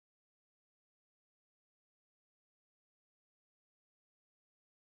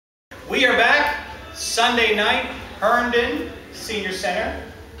We are back Sunday night, Herndon Senior Center,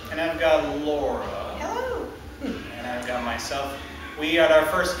 and I've got Laura. Hello. And I've got myself. We are at our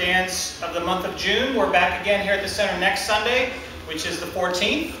first dance of the month of June. We're back again here at the center next Sunday, which is the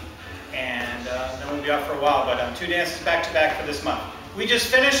 14th, and then we'll be off for a while, but 2 dances back to back for this month. We just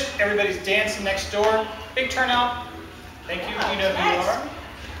finished. Everybody's dancing next door. Big turnout. Thank you. You know who you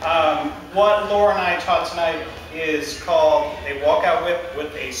are. What Laura and I taught tonight is called a walkout whip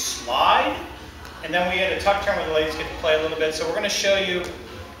with a slide. And then we had a tuck turn where the ladies get to play a little bit. So we're going to show you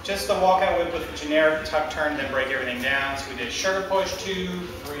just the walkout whip with a generic tuck turn, then break everything down. So we did sugar push, 2,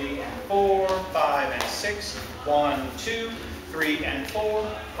 3, and 4, 5, and 6. 1, 2, 3, and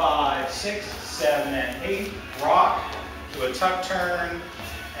 4, 5, 6, 7, and 8. Rock to a tuck turn,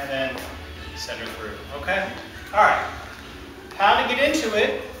 and then center through. Okay? All right. How to get into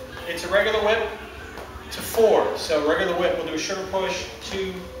it? It's a regular whip to 4. So regular whip, we'll do a sugar push,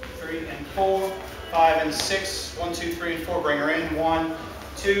 2, 3, and 4, 5, and 6. 1, 2, 3, and 4. Bring her in. 1,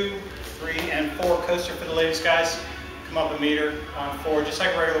 2, 3, and 4. Coaster for the ladies, guys. Come up a meter on 4, just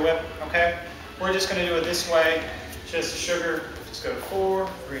like a regular whip. Okay? We're just going to do it this way. Just sugar. Just go to 4,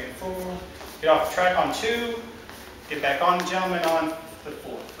 3, and 4. Get off the track on 2. Get back on, gentlemen, on the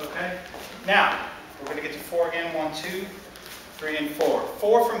 4. Okay? Now, we're going to get to 4 again. 1, 2, 3, and 4.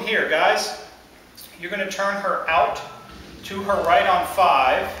 4 from here, guys. You're going to turn her out to her right on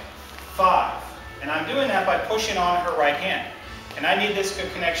 5. 5. And I'm doing that by pushing on her right hand. And I need this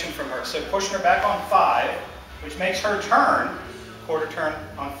good connection from her. So pushing her back on 5, which makes her turn, quarter turn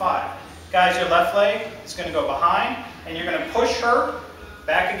on 5. Guys, your left leg is going to go behind, and you're going to push her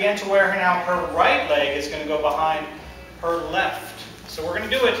back again to where now her right leg is going to go behind her left. So we're going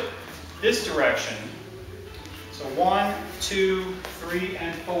to do it this direction. So 1, 2, 3,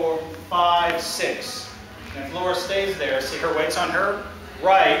 and 4, 5, 6. And if Laura stays there, see her weight's on her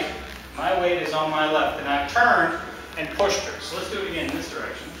right, my weight is on my left, and I've turned and pushed her. So let's do it again in this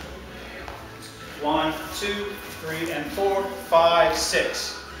direction. 1, 2, 3, and 4, 5,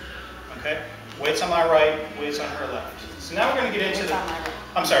 6. Okay? Weight's on my right, weight's on her left. So now we're going to get into the...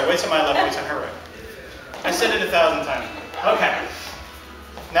 I'm sorry, weight's on my left, weight's on her right. I said it 1,000 times. Okay.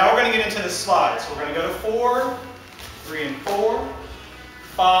 Now we're going to get into the slides. We're going to go to 4, 3, and 4,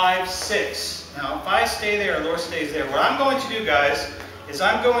 5, 6. Now if I stay there or Laura stays there, what I'm going to do, guys, is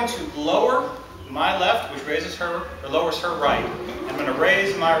I'm going to lower my left, which raises her, or lowers her right. I'm going to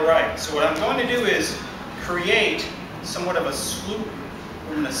raise my right. So what I'm going to do is create somewhat of a swoop.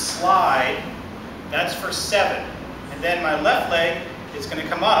 We're going to slide. That's for 7. And then my left leg is going to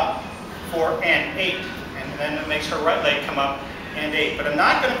come up for an 8. And then it makes her right leg come up and 8. But I'm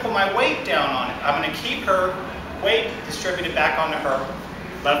not going to put my weight down on it. I'm going to keep her weight distributed back onto her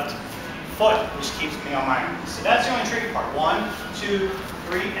left foot, which keeps me on my arm. So that's the only tricky part. 1, 2,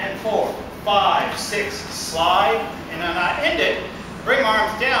 3, and 4. 5, 6, slide, and then I end it, bring my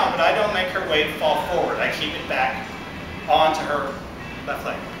arms down, but I don't make her weight fall forward. I keep it back onto her left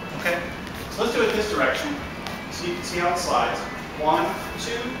leg. Okay? So let's do it this direction, so you can see how it slides. 1,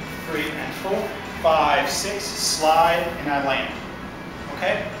 2, 3, and 4, 5, 6, slide, and I land.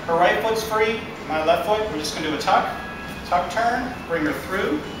 Okay? Her right foot's free, my left foot, we're just going to do a tuck turn, bring her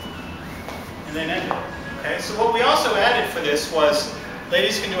through, and then end it. Okay? So what we also added for this was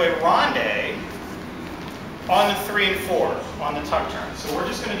ladies can do a ronde on the 3 and 4 on the tuck turn. So we're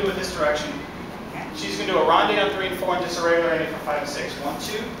just going to do it this direction. She's going to do a ronde on 3 and 4 and just a regular ending for 5 and 6. 1,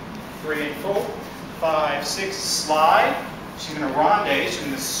 2, 3, and 4, 5, 6, slide. She's going to ronde. She's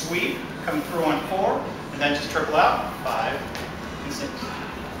going to sweep, come through on 4, and then just triple out 5 and 6.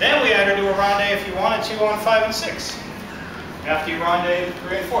 Then we had her do a ronde if you wanted to on 5 and 6. After you ronde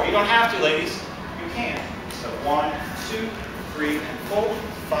 3 and 4. You don't have to, ladies. You can. So 1, 2, 3, and 4,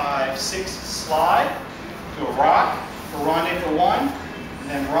 5, 6, slide, do a rock, for ronde for 1, and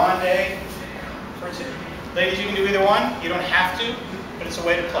then ronde for 2. Ladies, you can do either one. You don't have to, but it's a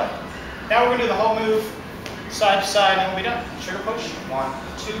way to play. Now we're going to do the whole move side to side, and we'll be done. Sugar push, 1,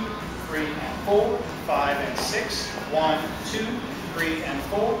 2, 3, and 4, 5, and 6, 1, 2, 3, and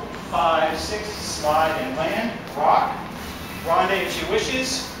 4, 5, 6, slide and land, rock, ronde if she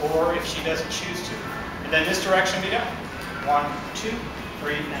wishes, or if she doesn't choose to. And then this direction be done. 1, 2,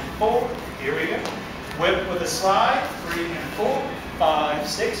 3, and 4. Here we go. Whip with a slide. 3 and 4, 5,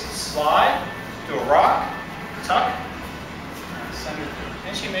 6. Slide. Do a rock. Tuck. Center.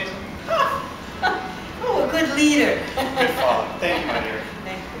 Isn't she amazing? Oh, a good leader. Good follow. Thank you, my dear.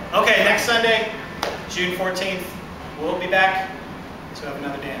 Thank you. Okay, next Sunday, June 14th, we'll be back to have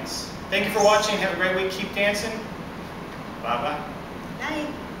another dance. Thank you for watching. Have a great week. Keep dancing. Bye-bye. Bye.